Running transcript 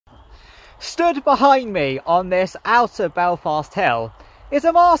Stood behind me on this outer Belfast hill is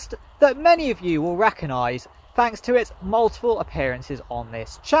a mast that many of you will recognise thanks to its multiple appearances on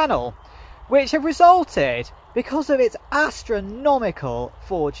this channel, which have resulted because of its astronomical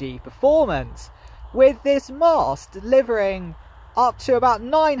 4G performance, with this mast delivering up to about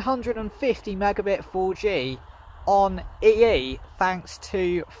 950 megabit 4G on EE thanks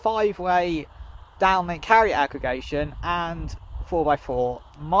to 5-way downlink carrier aggregation and 4x4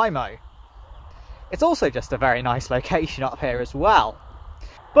 MIMO. It's also just a very nice location up here as well.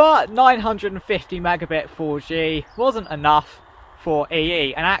 But 950 megabit 4G wasn't enough for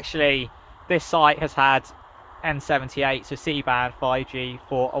EE, and actually this site has had N78, so C-band 5G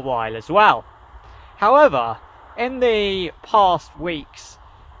for a while as well. However, in the past weeks,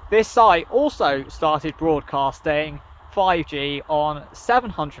 this site also started broadcasting 5G on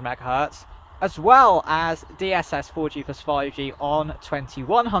 700 MHz as well as DSS 4G plus 5G on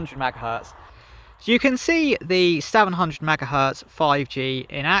 2100 MHz. So you can see the 700 MHz 5G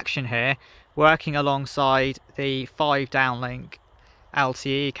in action here, working alongside the 5 downlink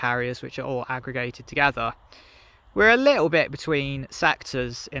LTE carriers, which are all aggregated together. We're a little bit between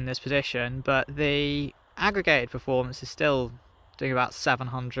sectors in this position, but the aggregated performance is still doing about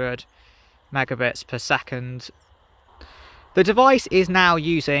 700 megabits per second. The device is now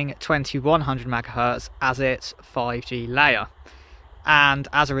using 2100 MHz as its 5G layer, and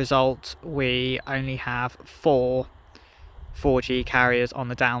as a result we only have 4 4G carriers on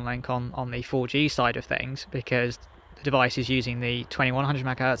the downlink on the 4G side of things, because the device is using the 2100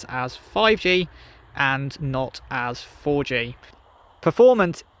 MHz as 5G and not as 4G.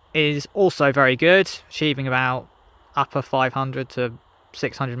 Performance is also very good, achieving about upper 500 to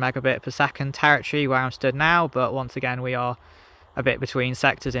 600 megabit per second territory where I'm stood now, but once again we are a bit between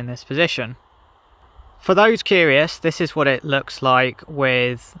sectors in this position. For those curious, this is what it looks like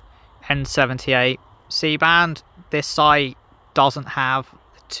with N78 C-band. This site doesn't have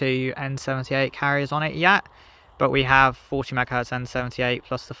 2 N78 carriers on it yet, but we have 40 MHz N78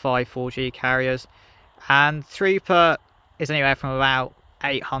 plus the 5 4G carriers, and throughput is anywhere from about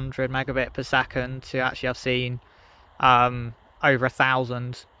 800 megabit per second to actually I've seen over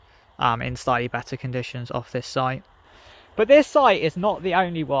 1,000 in slightly better conditions off this site. But this site is not the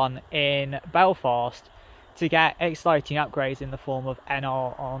only one in Belfast to get exciting upgrades in the form of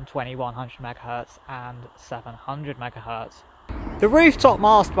NR on 2100 MHz and 700 MHz. The rooftop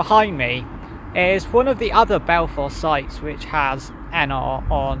mast behind me is one of the other Belfast sites which has NR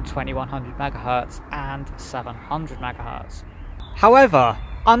on 2100 MHz and 700 MHz. However,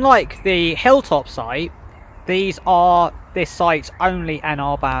 unlike the hilltop site, these are this site's only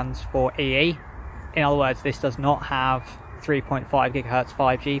NR bands for EE. In other words, this does not have 3.5 GHz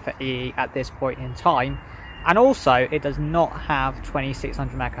 5G for EE at this point in time, and also it does not have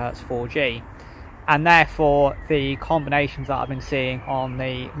 2600 MHz 4G, and therefore the combinations that I've been seeing on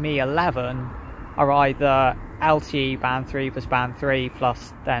the Mi 11 are either LTE band 3 plus band 3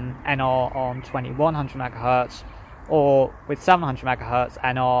 plus then NR on 2100 MHz, or with 700 MHz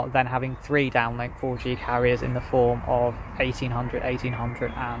NR then having 3 downlink 4G carriers in the form of 1800,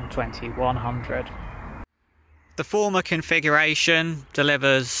 1800 and 2100. The former configuration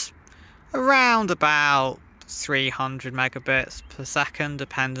delivers around about 300 megabits per second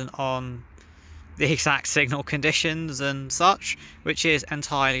dependent on the exact signal conditions and such, which is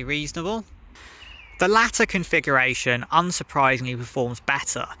entirely reasonable. The latter configuration unsurprisingly performs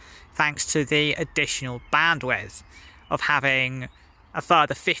better thanks to the additional bandwidth of having a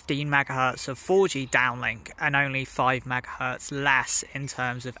further 15 MHz of 4G downlink and only 5 MHz less in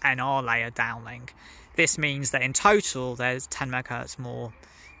terms of NR layer downlink. This means that in total there's 10 MHz more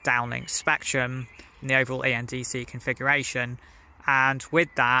downlink spectrum in the overall ENDC configuration, and with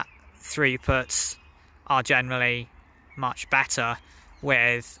that throughputs are generally much better,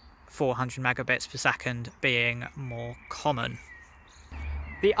 with 400 megabits per second being more common.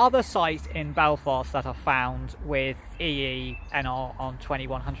 The other sites in Belfast that are found with EE NR on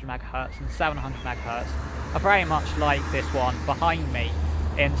 2100 MHz and 700 MHz are very much like this one behind me,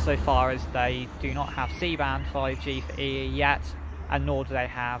 insofar as they do not have C-band 5G for EE yet, and nor do they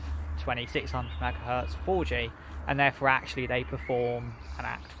have 2600 MHz 4G, and therefore actually they perform and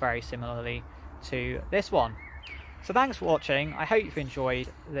act very similarly to this one. So thanks for watching. I hope you've enjoyed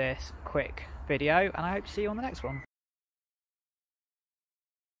this quick video, and I hope to see you on the next one.